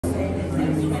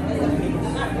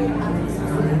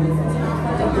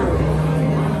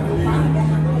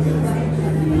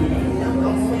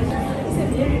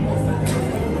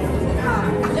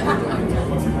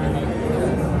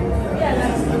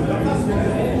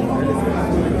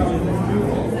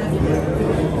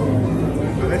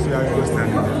Unless you are just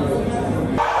standing there.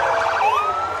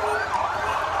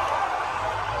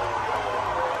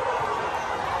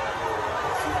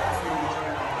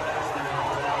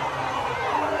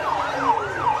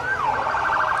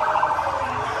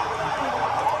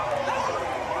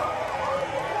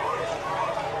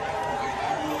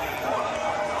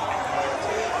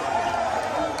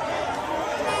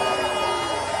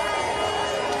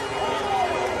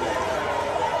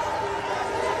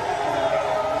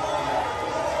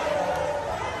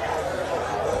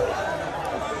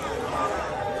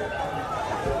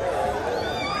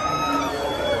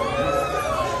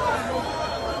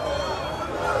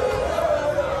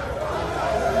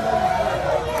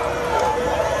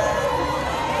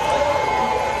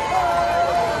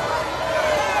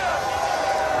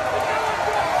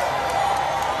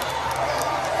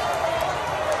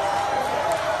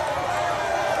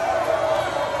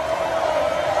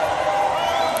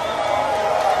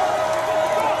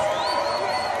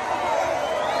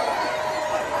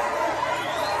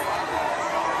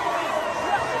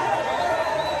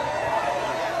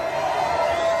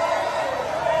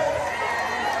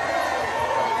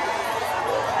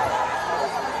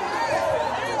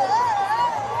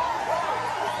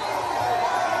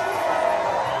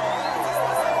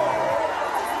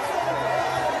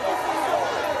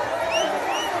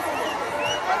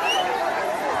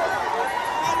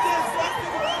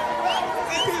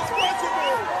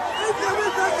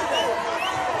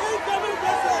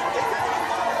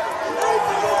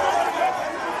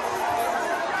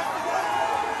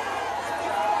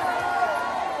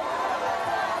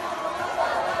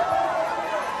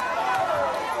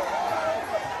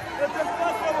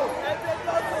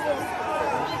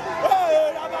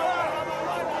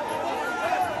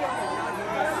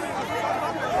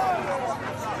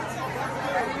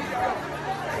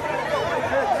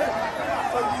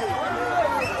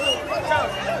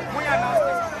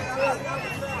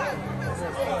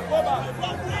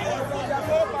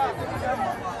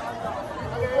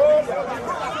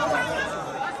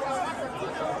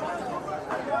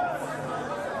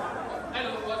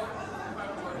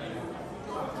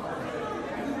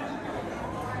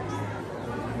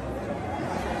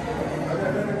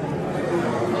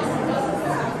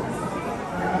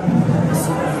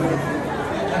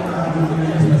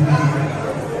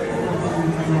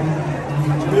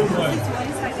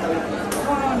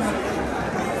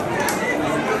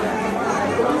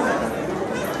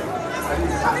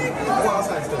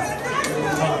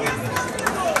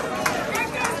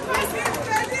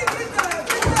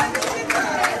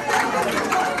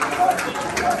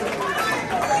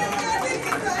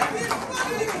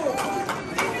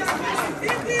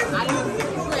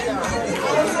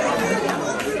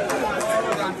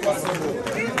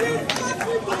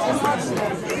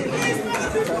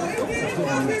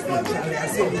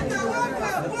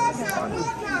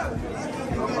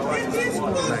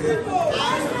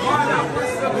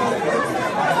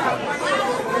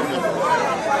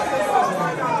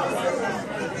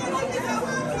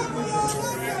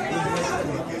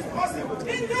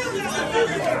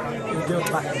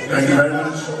 Thank you very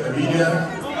much, the media.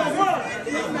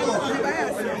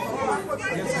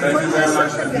 Thank you very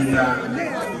much, the media.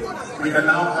 We can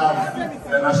now have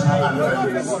the national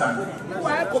anthem stand.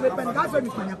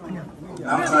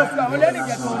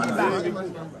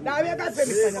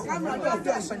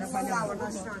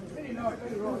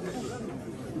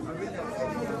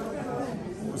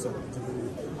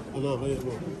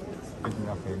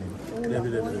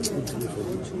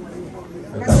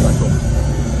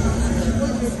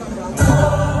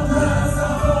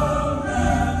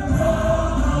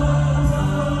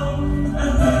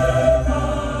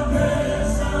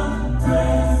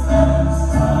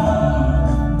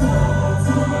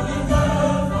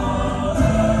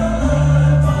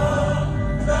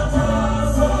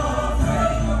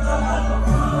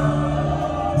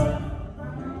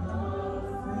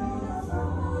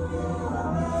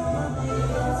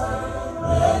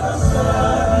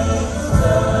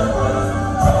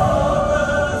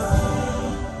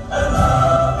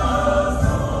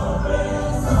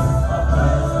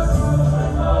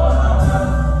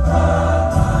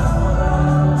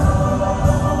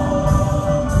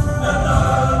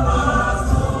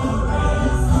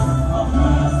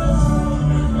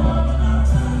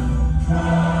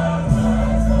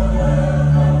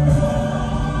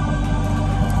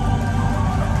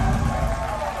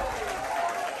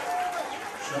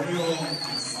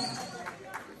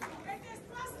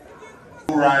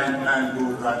 GoRide and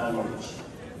GoRide launch.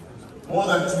 More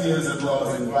than 2 years ago, I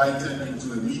was invited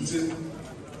into a meeting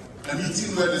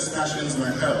where discussions were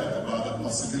held about the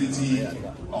possibility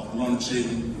of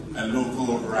launching a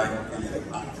local ride-hailing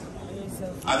app.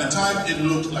 At the time, it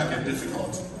looked like a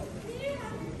difficulty.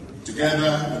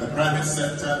 Together with the private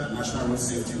sector, the National Road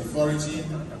Safety Authority,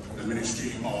 the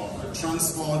Ministry of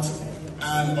Transport,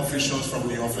 and officials from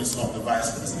the Office of the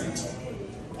Vice President.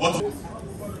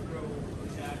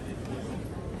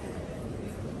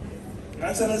 Your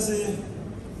Excellency,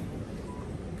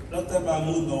 Dr.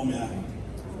 Bawumia,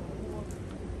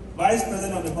 Vice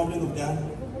President of the Republic of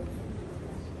Ghana,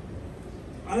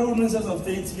 Honorable Ministers of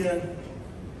State here,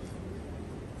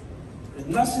 the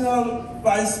National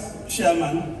Vice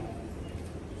Chairman,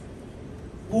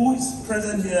 who is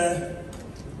present here,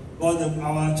 but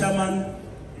our chairman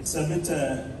is a bit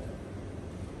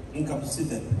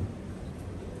incapacitated.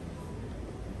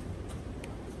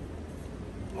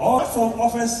 Also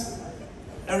offers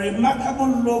a remarkable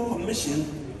low commission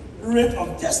rate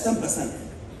of just 10%,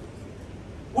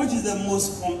 which is the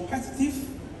most competitive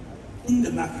in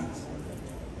the market.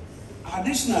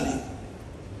 Additionally,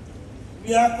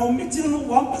 we are committing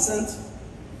 1%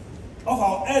 of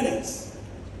our earnings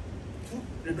to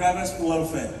the drivers'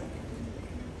 welfare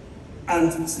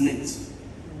and its needs,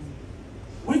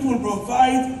 which will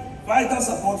provide vital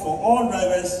support for all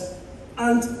drivers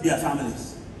and their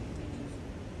families.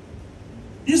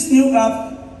 This new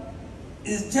app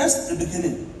is just the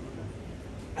beginning,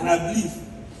 and I believe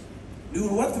we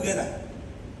will work together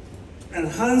to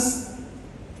enhance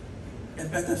a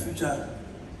better future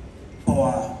for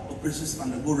our operations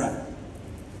on the GoRide.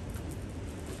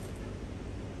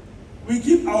 We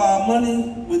keep our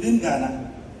money within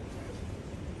Ghana,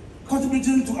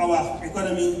 contributing to our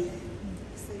economy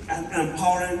and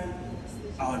empowering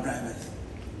our drivers.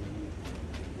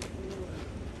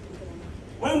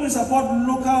 When we support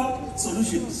local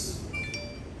solutions,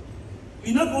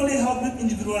 we not only help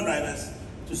individual drivers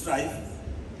to strive,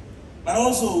 but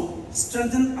also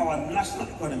strengthen our national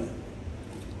economy.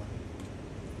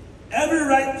 Every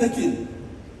ride taken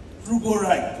through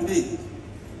GoRide today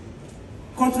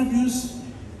contributes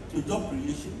to job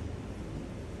creation,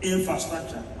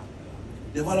 infrastructure,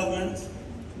 development,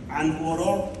 and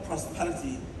overall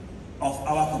prosperity of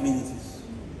our communities.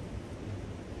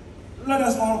 Let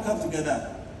us all come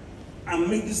together and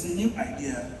make this new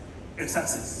idea a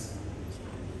success.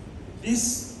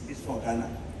 This is for Ghana,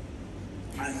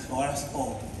 and it's for us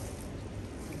all.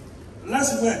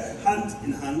 Let's work hand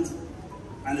in hand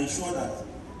and ensure that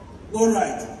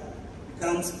GoRide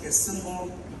becomes a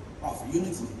symbol of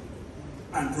unity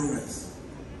and progress.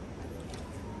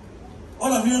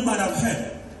 All of you might have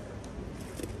heard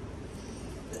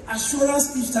the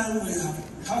assurance each time we have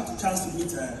had the chance to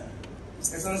meet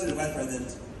His Excellency the Vice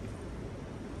President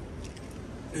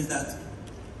is that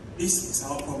this is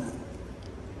our problem,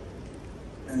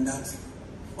 and that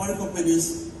foreign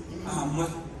companies are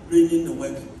not bringing the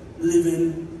work,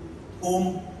 living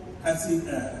home taxi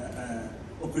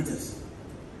operators.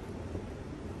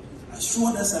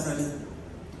 Assured us severally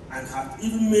and have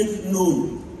even made it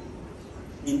known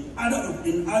in other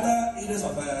areas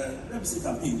of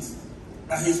campaigns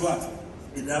that he's what?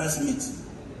 The drivers meet.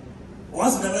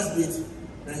 Once the drivers meet,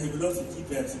 then he belongs to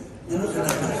GPF. You know the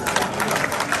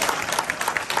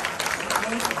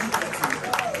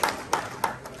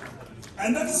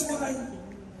and that is why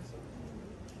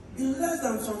in less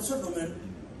than some short moment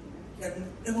we are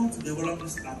able to develop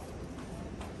this app,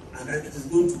 and that it is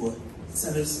going to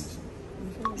service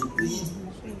the plead,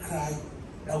 the cry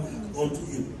that we have gone to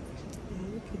him.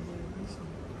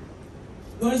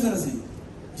 Your Excellency,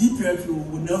 GPF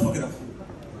will never forget of you.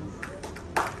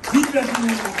 GPF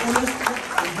will always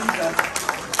believe that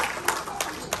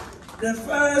the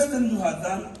first thing you have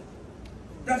done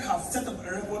that have set up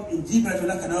a record in GPF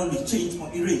that can now be changed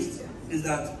or erased is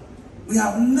that we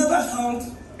have never held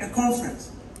a conference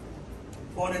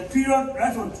for the period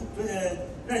right from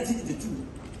 1982,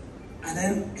 and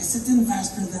then a certain vice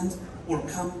president will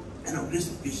come and address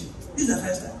the patient. This is the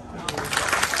first time.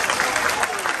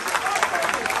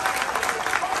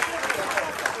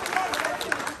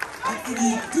 It is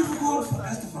difficult for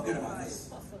us to forget about this.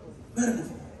 Very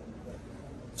difficult.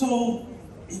 So,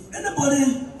 if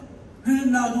anybody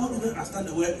really now don't even understand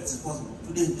the way it's possible,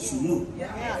 today you should know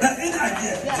that any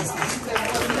idea is possible.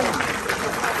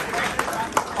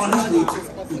 On this note,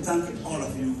 we thank all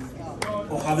of you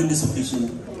for having this occasion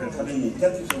and having me.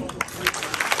 Thank you so much.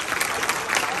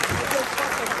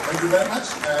 Thank you very much.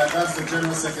 That's the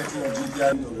General Secretary of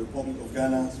GPI of the Republic of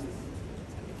Ghana,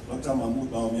 Dr.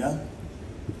 Bawumia.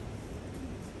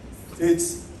 State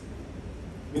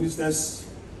ministers,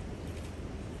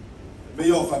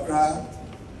 Mayor of Accra,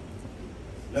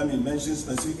 let me mention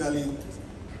specifically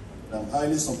that I'm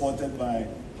highly supported by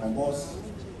my boss,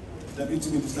 Deputy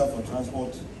Minister for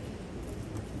Transport.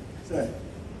 Sir,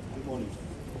 good morning.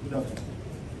 Good afternoon.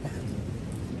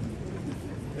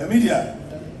 The media,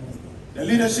 the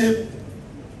leadership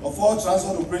of all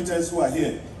transport operators who are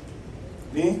here.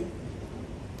 Me,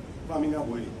 Bawumia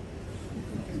Boy.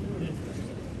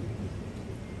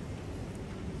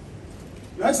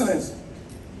 Your Excellency,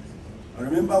 I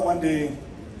remember one day you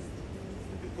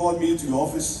called me to your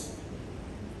office,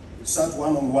 we sat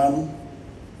one-on-one,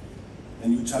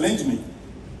 and you challenged me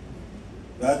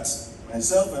that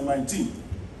myself and my team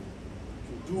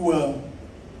should do well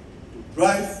to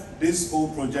drive this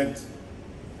whole project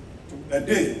to a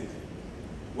day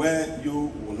where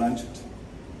you will launch it.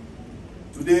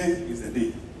 Today is the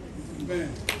day. Amen.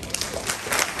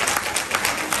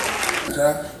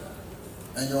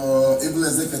 And your able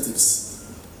executives.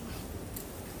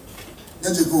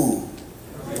 There you go.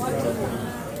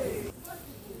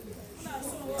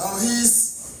 Now he's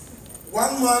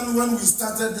one man when we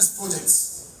started this project,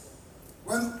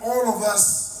 when all of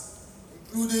us,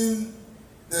 including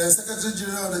the Secretary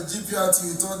General of the GPRT,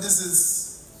 we thought this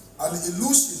is an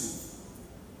illusion.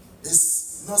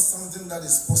 It's not something that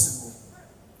is possible.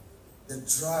 The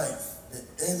drive, the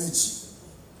energy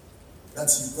that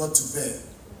he brought to bear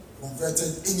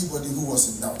converted anybody who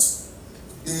was in doubt.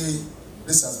 Today,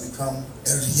 this has become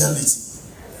a reality.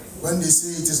 When they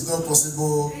say it is not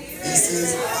possible, he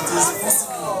says it is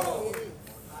possible.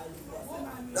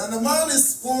 Now the man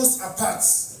is posed apart.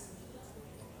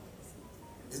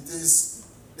 It is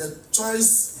the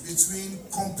choice between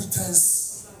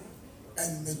competence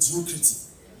and mediocrity.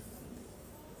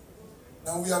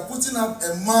 Now we are putting up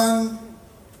a man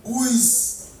who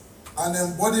is an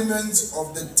embodiment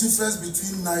of the difference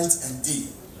between night and day,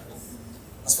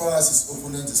 as far as his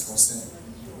opponent is concerned.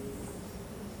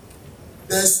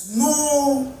 There's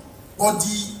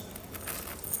nobody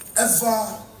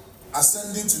ever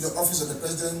ascending to the office of the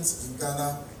president in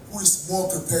Ghana who is more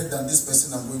prepared than this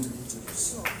person I'm going to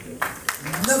introduce.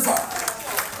 Never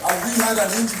have we had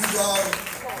an individual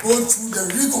go through the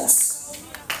rigors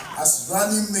as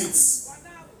running mates,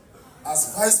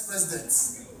 as vice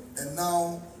presidents, and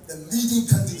now the leading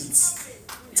candidates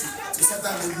to set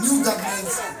up the new government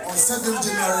on 7th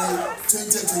January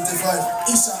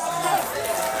 2025, inshallah.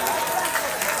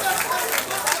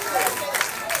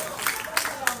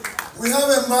 We have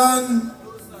a man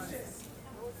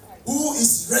who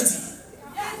is ready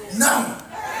now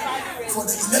for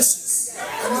the elections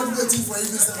and not waiting for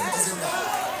even 7th December.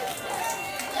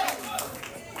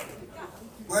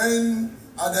 When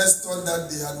others thought that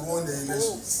they had won the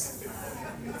elections,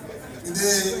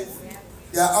 today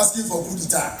they are asking for coup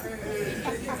d'etat.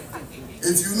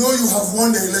 If you know you have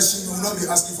won the election, you will not be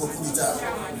asking for coup d'etat.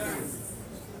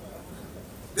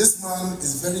 This man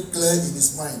is very clear in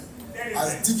his mind.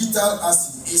 As digital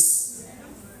as he is,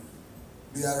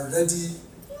 we are ready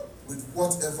with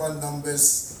whatever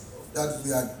numbers that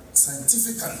we are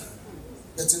scientifically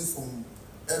getting from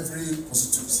every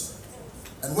constituency.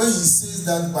 And when he says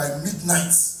that by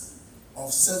midnight of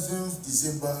 7th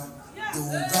December, they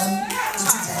will run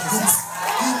into their rooms,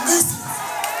 he means it.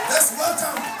 Let's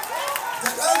welcome the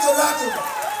El Dorado,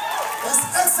 His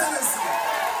Excellency,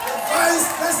 the Vice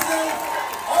President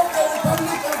of the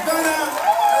Republic of Ghana,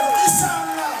 and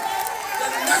inshallah, the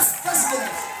next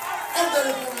President of the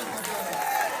Republic of Ghana.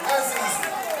 Excellency.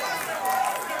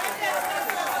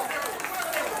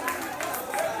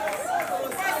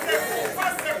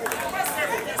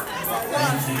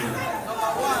 Thank you.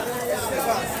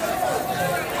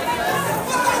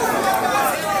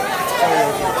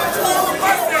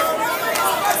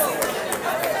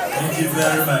 Thank you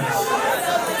very much.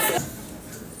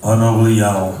 Honorable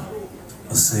Yao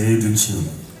Osei-Duchu,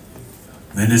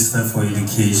 Minister for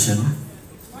Education.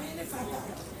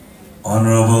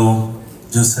 Honorable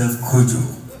Joseph Kuju,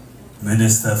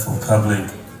 Minister for Public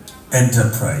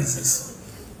Enterprises.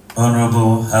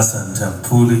 Honorable Hassan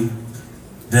Tampuli,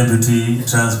 Deputy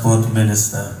Transport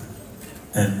Minister,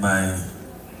 and my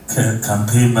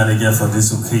campaign manager for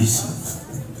this occasion,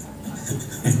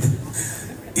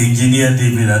 Engineer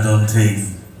David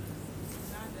Adonting,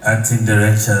 Acting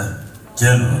Director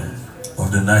General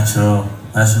of the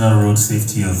National Road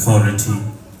Safety Authority,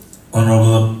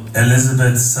 Honorable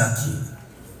Elizabeth Saki,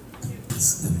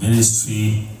 the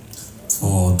Ministry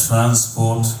for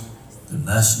Transport, the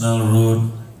National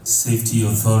Road Safety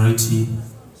Authority,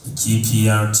 the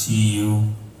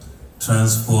GPRTU,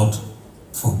 Transport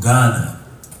for Ghana,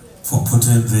 for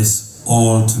putting this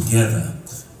all together.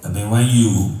 I mean, when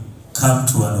you come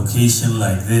to an occasion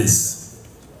like this,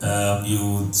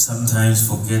 you sometimes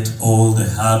forget all the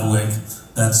hard work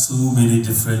that so many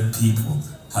different people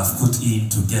have put in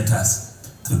to get us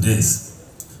to this.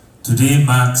 Today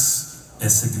marks a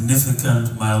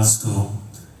significant milestone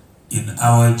in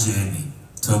our journey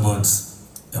towards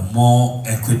a more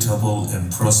equitable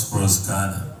and prosperous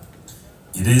Ghana.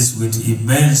 It is with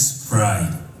immense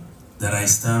pride that I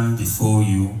stand before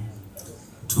you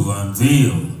to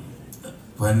unveil,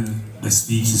 when the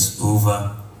speech is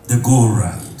over, the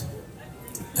GoRide,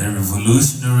 a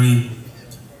revolutionary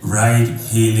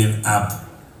ride-hailing app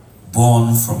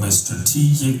born from a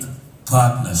strategic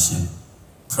partnership,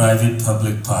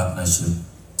 private-public partnership,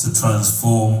 to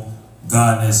transform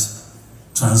Ghana's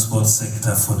transport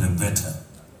sector for the better.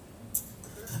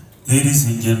 Ladies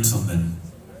and gentlemen,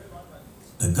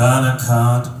 the Ghana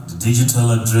card, the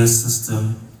digital address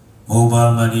system,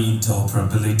 mobile money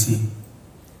interoperability,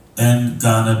 and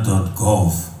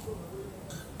Ghana.gov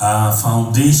are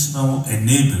foundational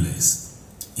enablers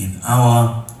in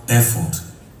our effort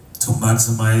to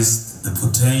maximize the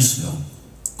potential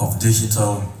of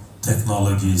digital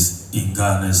technologies in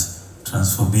Ghana's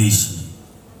transformation.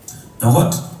 And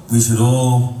what we should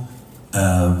all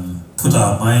put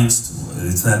our minds to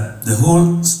is that the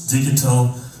whole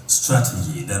digital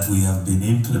strategy that we have been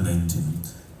implementing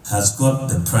has got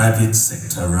the private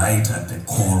sector right at the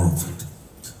core of it.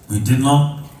 We did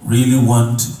not really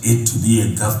want it to be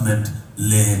a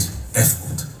government-led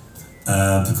effort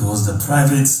because the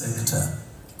private sector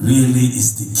really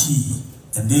is the key,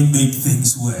 and they make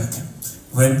things work.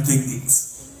 When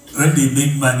they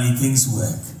make money, things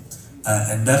work.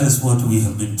 And that is what we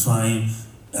have been trying,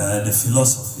 the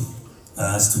philosophy,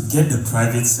 is to get the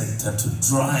private sector to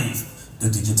drive the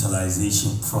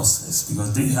digitalization process,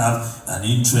 because they have an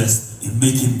interest in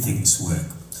making things work.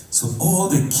 So all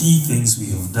the key things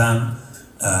we have done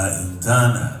in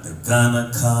Ghana, the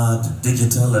Ghana card, the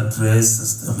digital address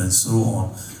system, and so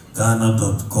on,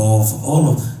 Ghana.gov,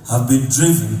 all have been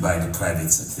driven by the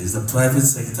private sector. It's the private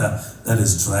sector that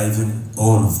is driving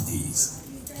all of these.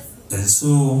 And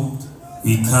so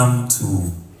we come to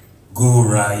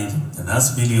GoRide, and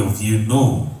as many of you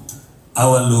know,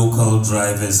 our local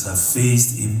drivers have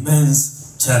faced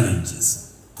immense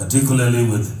challenges, particularly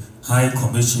with high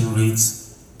commission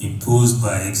rates imposed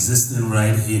by existing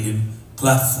ride-hailing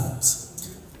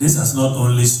platforms. This has not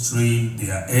only strained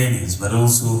their earnings, but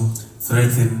also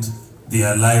threatened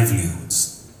their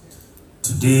livelihoods.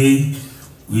 Today,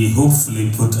 we hopefully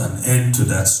put an end to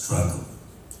that struggle.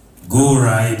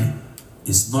 GoRide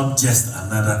is not just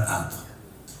another app.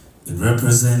 It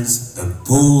represents a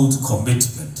bold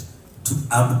commitment to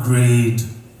upgrade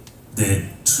the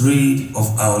trade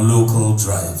of our local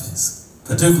drivers,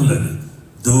 particularly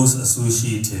those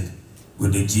associated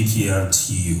with the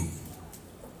GPRTU.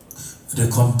 With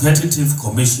a competitive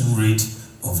commission rate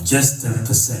of just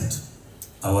 10%,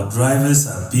 our drivers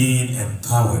are being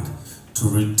empowered to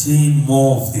retain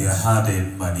more of their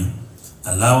hard-earned money,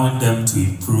 allowing them to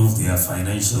improve their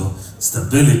financial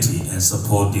stability and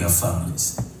support their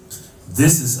families.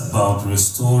 This is about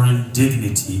restoring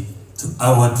dignity to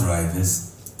our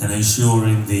drivers and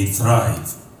ensuring they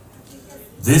thrive.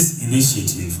 This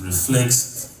initiative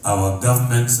reflects our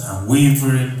government's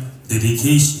unwavering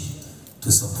dedication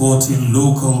to supporting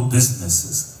local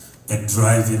businesses and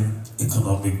driving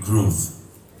economic growth.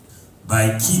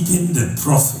 By keeping the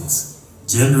profits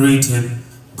generated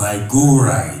by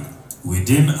GoRide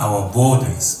within our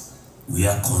borders, we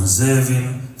are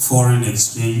conserving foreign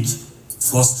exchange,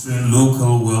 fostering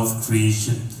local wealth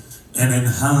creation, and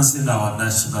enhancing our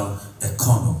national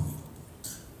economy.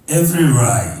 Every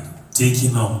ride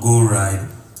taken on GoRide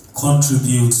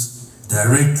contributes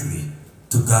directly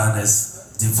to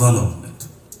Ghana's development,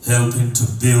 helping to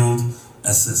build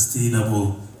a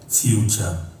sustainable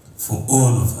future for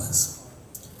all of us.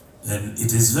 And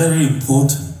it is very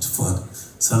important, for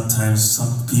sometimes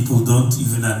some people don't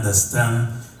even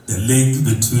understand the link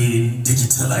between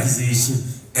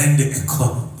digitalization and the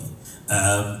economy.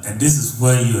 And this is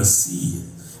where you are seeing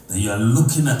that you are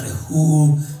looking at a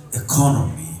whole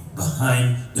economy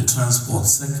behind the transport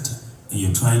sector, and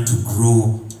you're trying to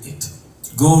grow it.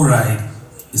 GoRide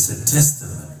is a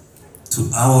testament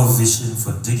to our vision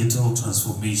for digital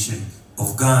transformation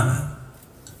of Ghana.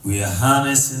 We are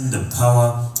harnessing the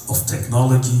power of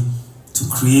technology to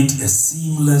create a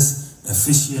seamless,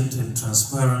 efficient, and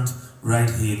transparent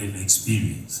ride-hailing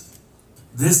experience.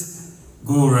 This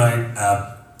GoRide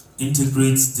app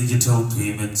integrates digital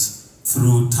payments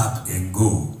through Tap and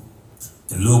Go,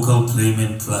 a local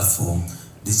payment platform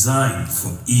designed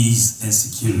for ease and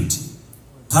security.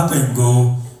 Tap and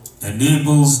Go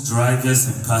enables drivers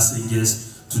and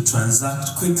passengers to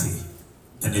transact quickly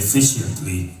and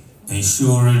efficiently,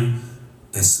 ensuring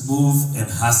a smooth and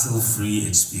hassle-free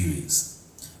experience.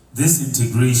 This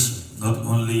integration not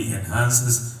only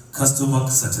enhances customer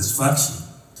satisfaction,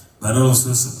 but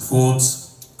also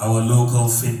supports our local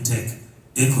fintech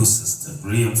ecosystem,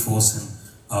 reinforcing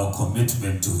our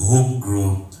commitment to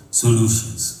homegrown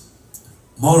solutions.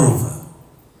 Moreover,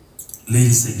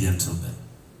 ladies and gentlemen,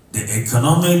 the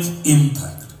economic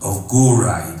impact of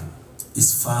GoRide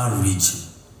is far-reaching.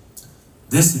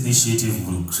 This initiative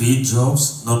will create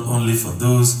jobs not only for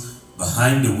those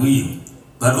behind the wheel,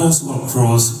 but also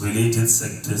across related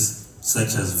sectors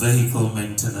such as vehicle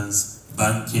maintenance,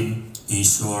 banking,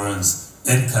 insurance,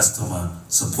 and customer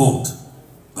support.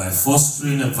 By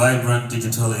fostering a vibrant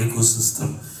digital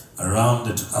ecosystem around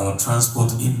our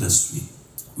transport industry,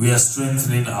 we are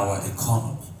strengthening our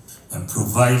economy and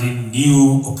providing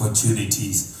new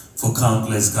opportunities for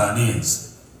countless Ghanaians.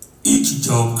 Each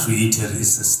job created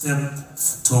is a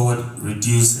step toward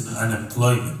reducing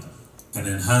unemployment and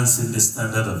enhancing the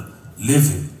standard of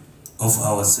living of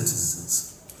our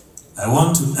citizens. I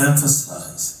want to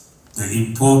emphasize the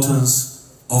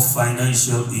importance of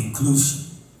financial inclusion.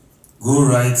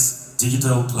 GoRide's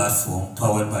digital platform,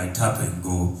 powered by Tap and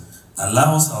Go,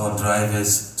 allows our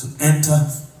drivers to enter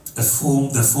the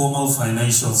formal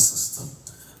financial system,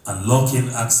 unlocking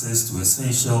access to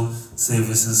essential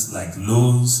services like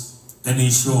loans and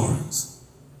insurance.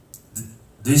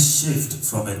 This shift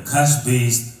from a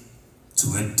cash-based to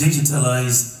a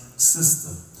digitalized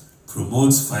system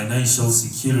promotes financial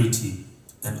security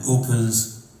and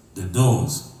opens the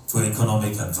doors for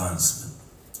economic advancement.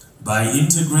 By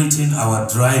integrating our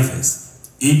drivers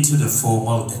into the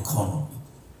formal economy,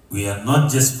 we are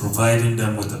not just providing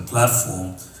them with a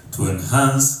platform to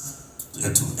enhance,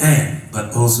 to earn,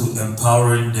 but also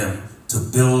empowering them to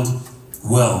build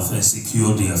wealth and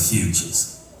secure their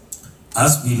futures.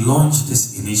 As we launch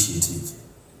this initiative,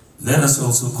 let us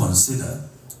also consider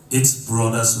its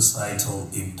broader societal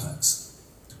impacts.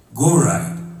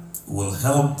 GoRide will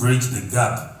help bridge the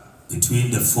gap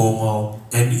between the formal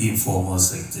and informal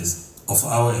sectors of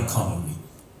our economy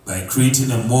by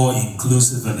creating a more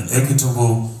inclusive and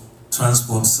equitable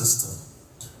transport system.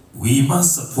 We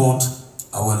must support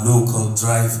our local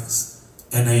drivers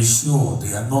and ensure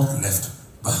they are not left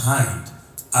behind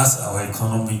as our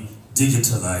economy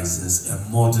digitalizes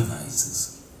and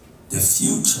modernizes. The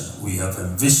future we have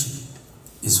envisioned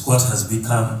is what has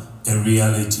become a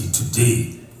reality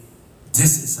today.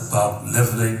 This is about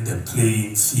leveling the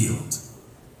playing field.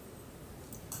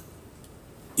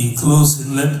 In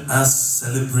closing, let us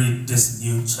celebrate this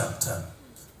new chapter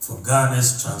for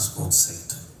Ghana's transport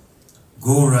sector.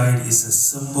 GoRide is a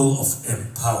symbol of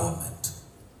empowerment,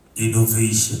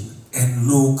 innovation, and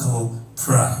local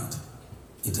pride.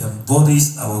 It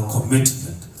embodies our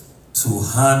commitment to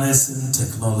harnessing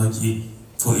technology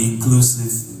for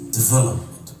inclusive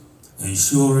development,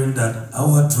 ensuring that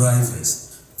our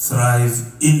drivers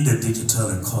thrive in the digital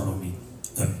economy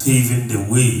and paving the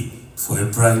way for a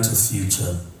brighter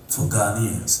future for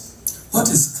Ghanaians. What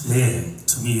is clear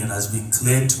to me, and has been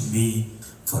clear to me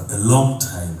for a long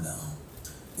time now,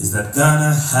 is that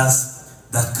Ghana has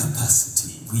that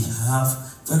capacity. We have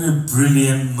very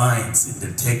brilliant minds in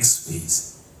the tech space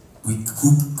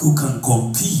who can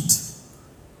compete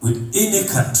with any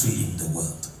country in the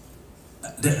world.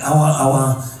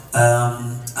 Our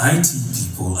IT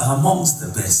people are amongst the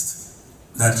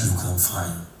best that you can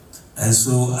find. And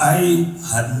so I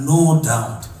had no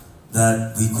doubt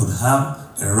that we could have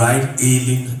a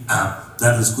ride-hailing app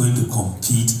that is going to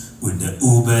compete with the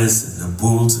Ubers and the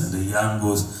Bolts and the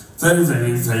Yangos very,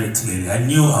 very, very clearly. I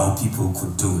knew our people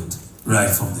could do it right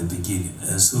from the beginning.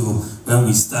 And so when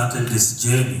we started this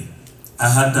journey, I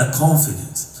had that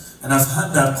confidence. And I've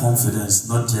had that confidence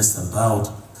not just about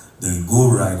the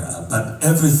GoRide app, but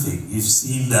everything. You've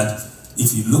seen that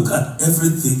if you look at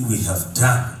everything we have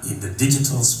done in the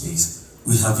digital space,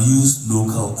 we have used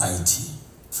local IT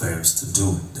firms to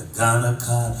do it. The Ghana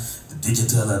card, the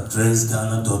digital address,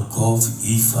 Ghana.gov,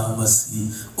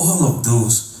 e-pharmacy, all of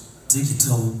those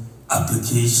digital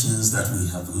applications that we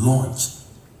have launched.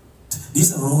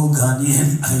 These are all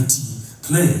Ghanaian IT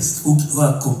players who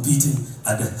are competing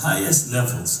at the highest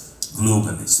levels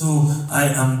globally. So I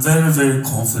am very, very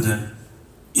confident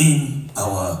in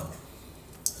our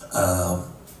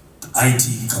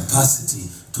IT capacity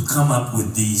to come up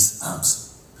with these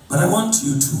apps. But I want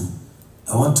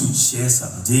to share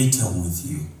some data with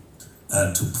you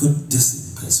to put this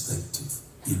in perspective,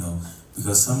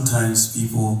 because sometimes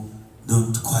people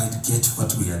don't quite get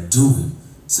what we are doing.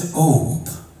 Say, oh,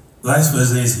 Vice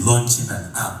President is launching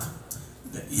an app.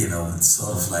 It's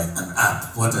sort of like an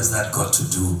app. What has that got to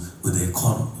do with the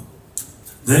economy?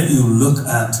 Then you look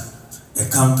at a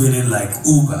company like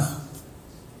Uber,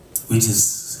 which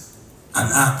is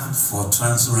an app for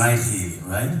ride hailing,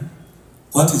 right?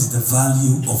 What is the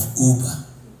value of Uber?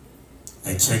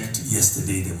 I checked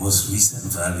yesterday the most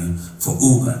recent value for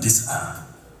Uber, this app.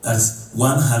 That is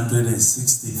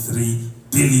 $163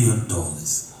 billion.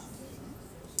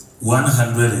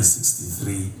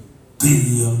 $163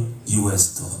 billion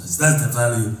US dollars. That's the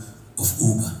value of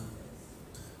Uber.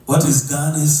 What is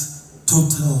Ghana's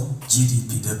total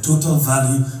GDP, the total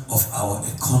value of our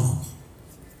economy?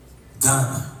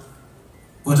 Ghana.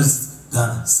 What is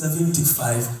Ghana?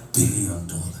 $75 billion.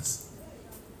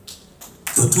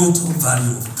 The total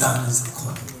value of Ghana's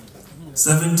economy.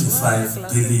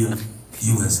 $75 billion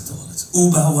US dollars.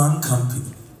 Uber, one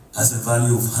company, has a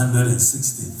value of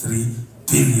 $163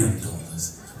 billion.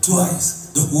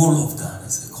 Twice the whole of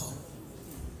Ghana's economy.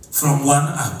 From one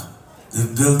app,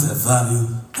 they've built a value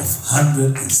of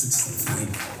 $163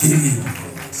 billion.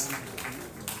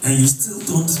 And you still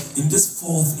don't, in this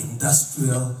fourth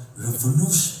industrial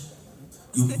revolution,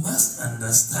 you must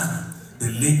understand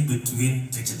the link between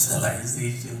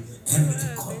digitalization and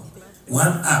the economy.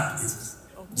 One app is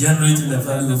generating a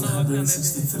value of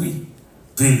 $163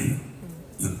 billion.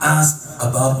 You ask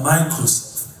about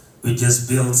Microsoft, which just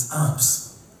builds apps.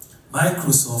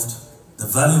 Microsoft, the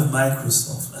value of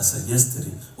Microsoft, as I said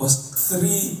yesterday, was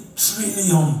 $3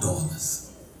 trillion.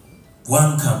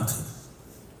 One company.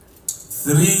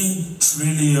 $3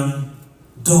 trillion.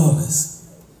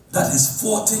 That is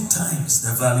 40 times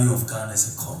the value of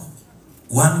Ghana's economy.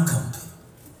 One company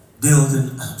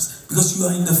building apps. Because you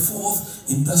are in the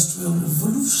fourth industrial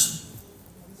revolution.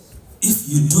 If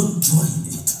you don't join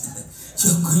it,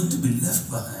 you're going to be left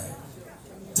behind.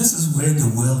 This is where the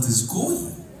world is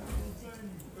going.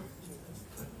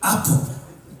 Apple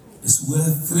is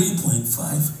worth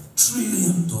 $3.5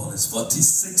 trillion,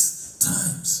 46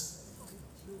 times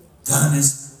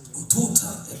Ghana's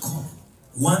total economy.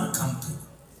 One company.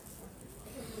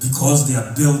 Because they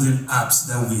are building apps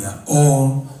that we are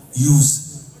all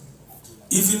using.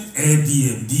 Even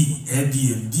Airbnb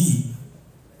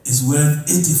is worth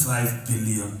 $85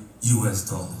 billion US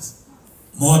dollars.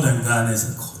 More than Ghana's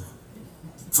economy.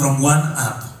 From one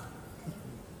app.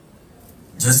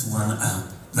 Just one app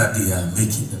that they are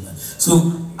making the money.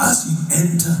 So as you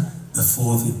enter the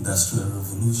fourth industrial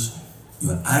revolution, you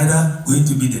are either going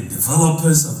to be the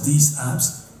developers of these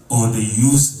apps or the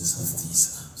users of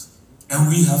these apps. And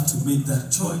we have to make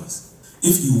that choice.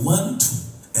 If you want to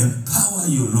empower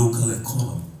your local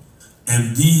economy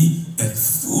and be a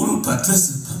full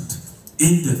participant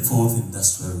in the fourth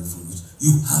industrial revolution,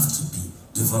 you have to be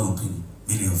developing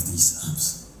many of these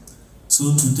apps.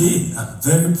 So today, I'm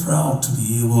very proud to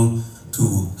be able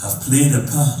to have played a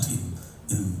part in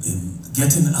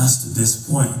getting us to this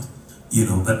point,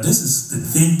 but this is the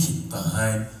thinking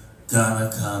behind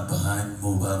Ghana Card, behind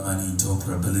mobile money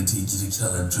interoperability,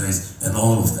 digital address, and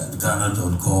all of that,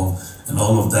 Ghana.gov, and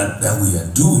all of that we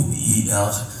are doing,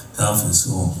 e-health and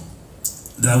so on,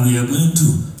 that we are going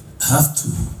to have to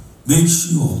make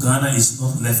sure Ghana is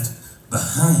not left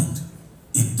behind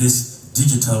in this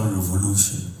digital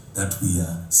revolution that we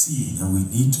are seeing, and we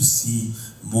need to see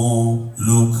more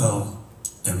local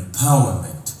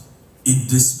empowerment in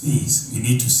this space. We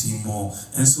need to see more.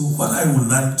 And so what I would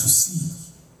like to see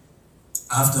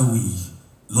after we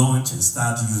launch and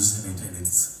start using it and it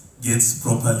gets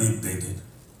properly embedded,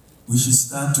 we should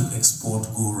start to export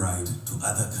GoRide to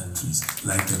other countries,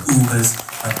 like the Ubers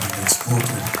have been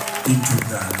exported into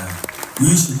Ghana.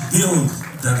 We should build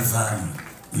that value.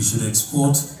 We should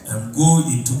export and go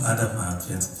into other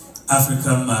markets,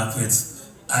 African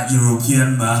markets,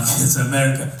 European markets,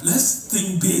 America. Let's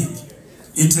think big.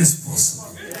 It is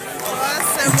possible.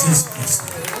 It is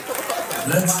possible.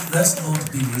 Let's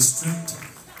not be restricted.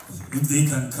 If they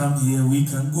can come here, we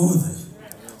can go there.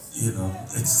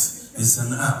 It's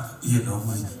an app. We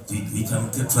can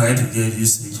try to get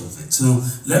usage of it. So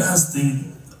let us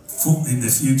think in the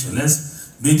future.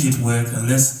 Let's make it work and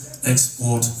let's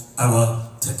export our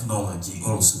technology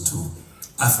also to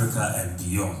Africa and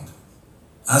beyond.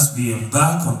 As we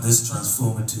embark on this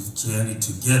transformative journey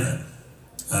together,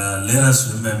 let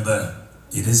us remember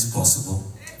it is possible.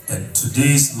 And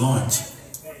today's launch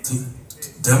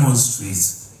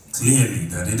demonstrates clearly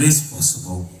that it is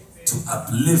possible to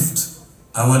uplift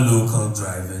our local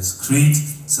drivers, create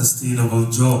sustainable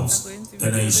jobs,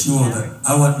 and ensure that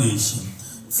our nation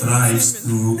thrives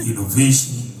through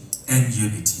innovation and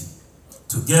unity.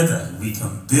 Together, we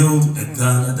can build a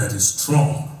Ghana that is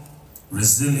strong,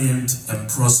 resilient, and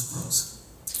prosperous.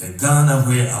 A Ghana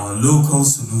where our local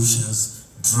solutions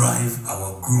drive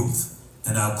our growth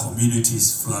and our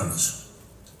communities flourish.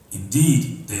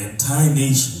 Indeed, the entire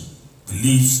nation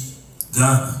believes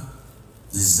Ghana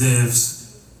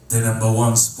deserves the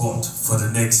 #1 spot for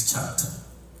the next chapter.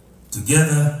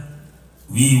 Together,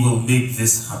 we will make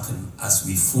this happen as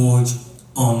we forge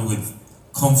on with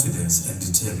confidence and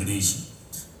determination.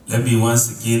 Let me once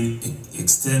again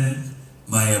extend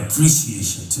my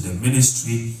appreciation to the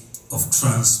Ministry of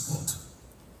Transport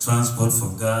for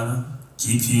Ghana,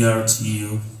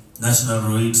 GPRTU, National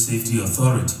Road Safety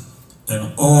Authority,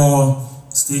 and all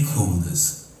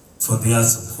stakeholders for their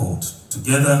support.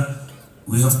 Together,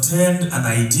 we have turned an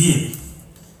idea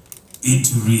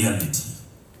into reality.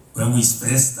 When we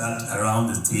first started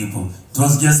around the table, it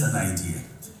was just an idea.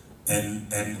 And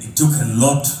it took a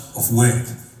lot of work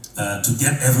to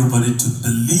get everybody to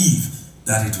believe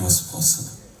that it was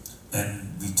possible.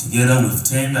 And together we've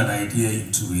turned an idea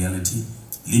into reality,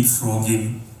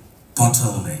 leapfrogging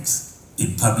bottlenecks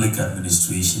in public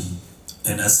administration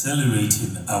and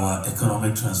accelerating our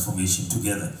economic transformation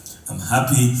together. I'm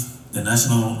happy the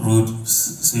National Road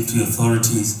Safety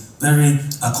Authority is very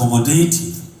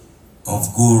accommodative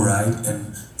of GoRide,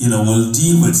 and will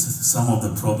deal with some of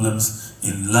the problems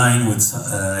in line with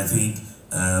I think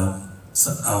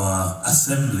our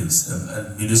assemblies,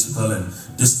 municipal and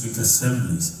district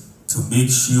assemblies, to make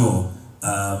sure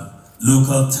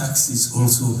local taxis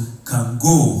also can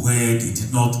go where they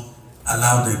did not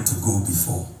allow them to go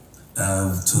before,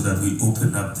 so that we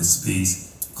open up the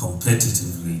space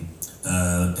competitively.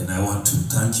 And I want to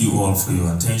thank you all for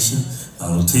your attention. I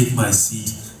will take my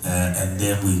seat and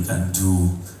then we can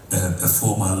do a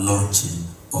formal launching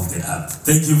of the app.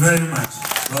 Thank you very much.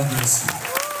 God bless you.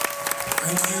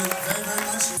 Thank you very, very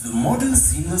much. The modern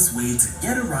seamless way to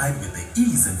get a ride with the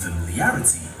ease and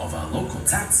familiarity of our local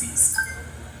taxis.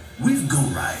 With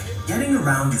GoRide, getting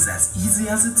around is as easy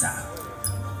as a tap.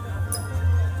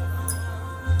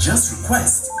 Just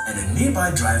request and a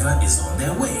nearby driver is on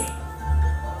their way.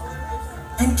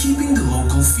 And keeping the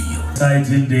local feel.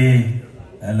 Exciting day,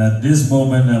 and at this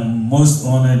moment I'm most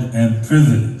honored and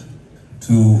privileged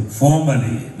to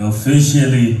formally and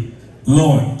officially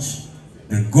launch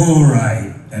the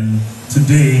GoRide, and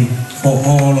today for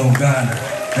all of Ghana.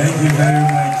 Thank you very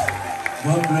much.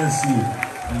 God bless you,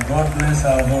 and God bless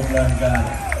our homeland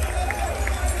Ghana.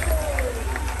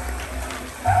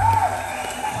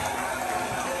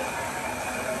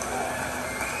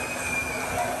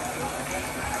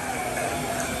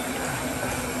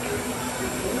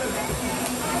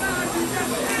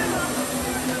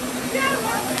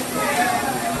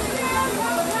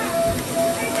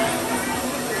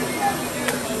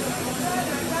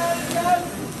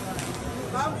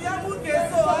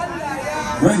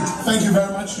 Great, thank you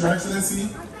very much, Your Excellency.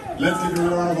 Let's give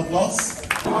you a round of applause.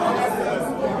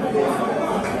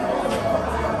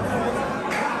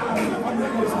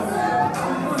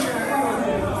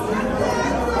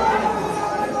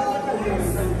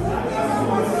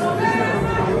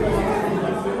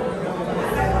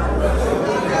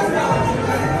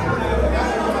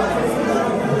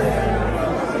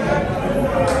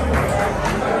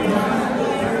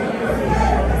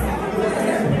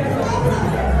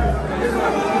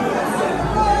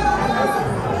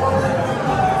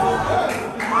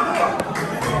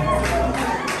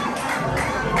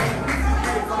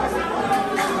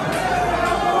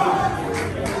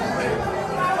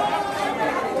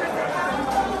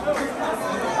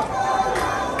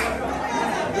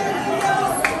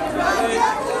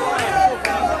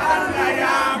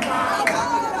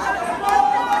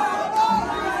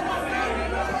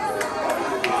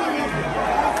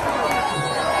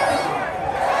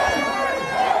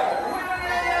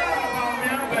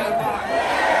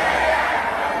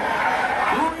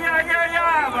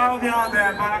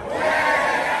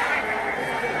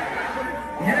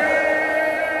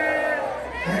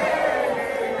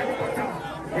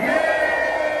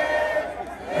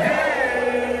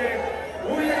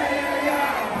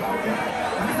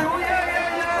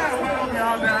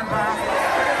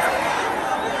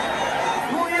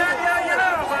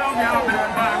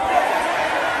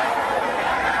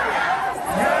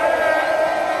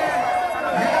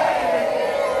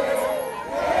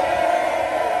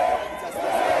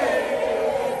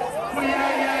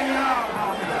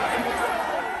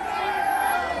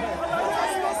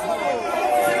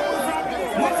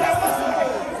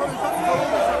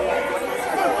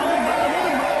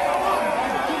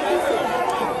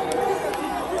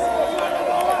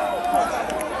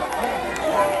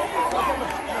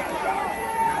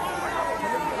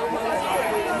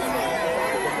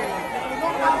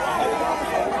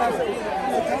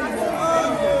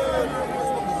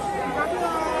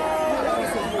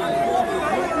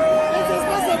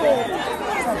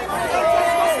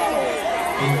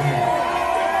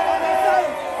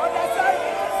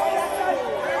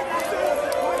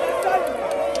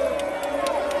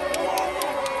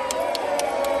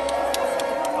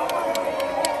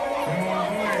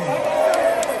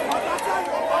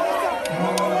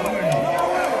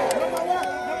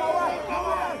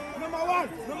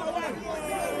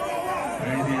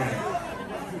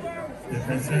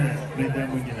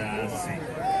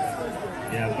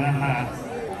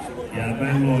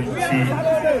 Yabalochi,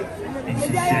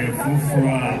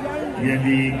 Fufra,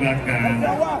 Yedi Bakan,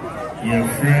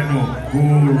 Yafreno,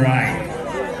 GoRide,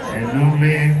 and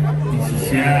Nome,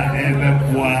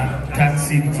 Ebepwa,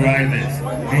 taxi drivers,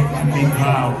 make me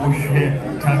car,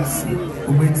 taxi,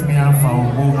 who makes me have our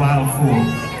mobile phone.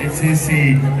 It's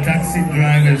taxi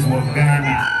drivers were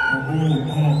Ghana, who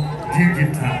call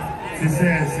digital. This is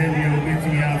Celia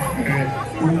Ubitia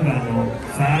Umano,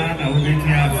 Sana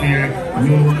Ubitia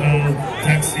local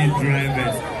taxi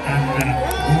drivers and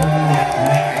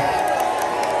GoRide.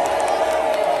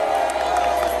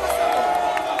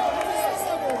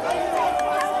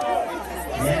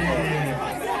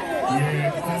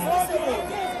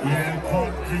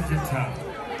 Digital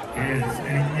is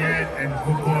and yet and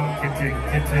Google getting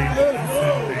digital.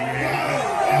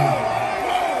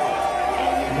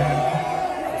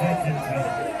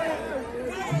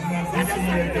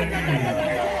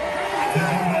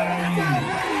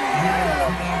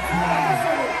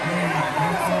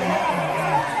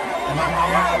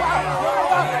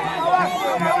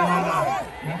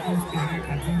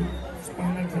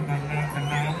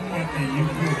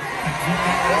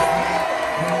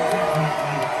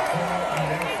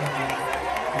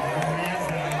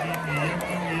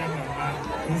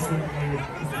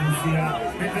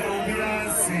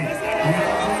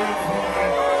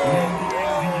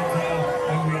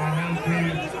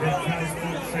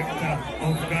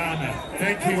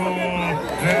 Thank you all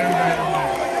very, very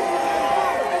much.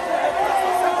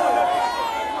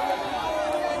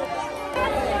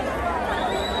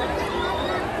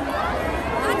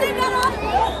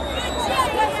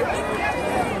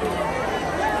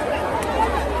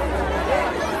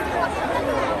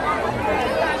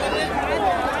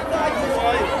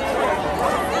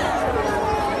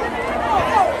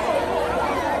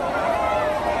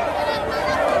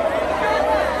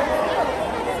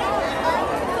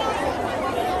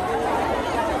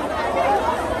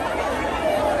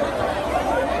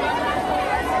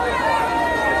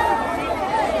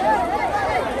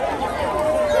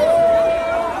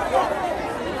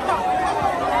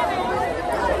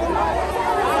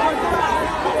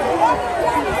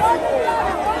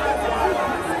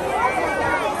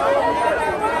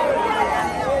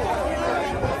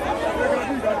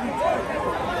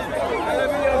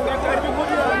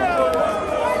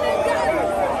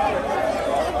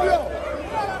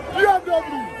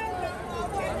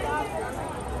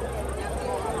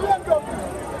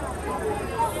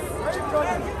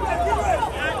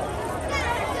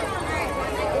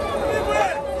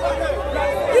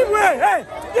 Hey,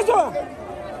 this one.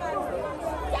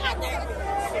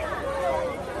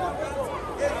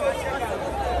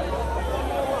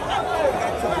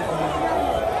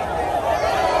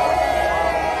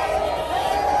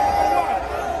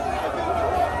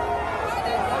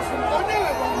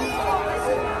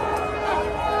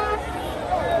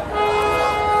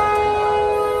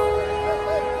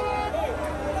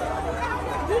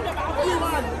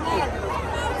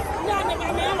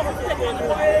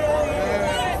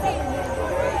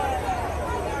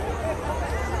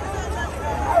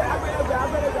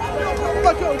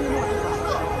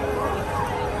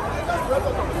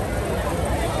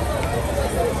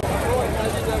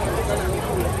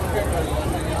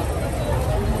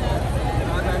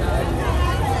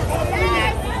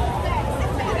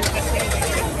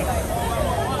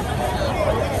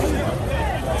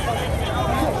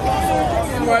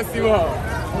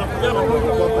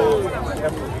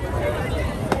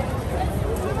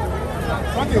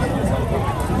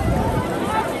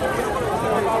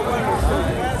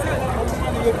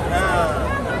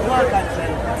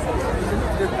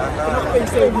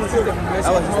 I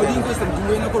was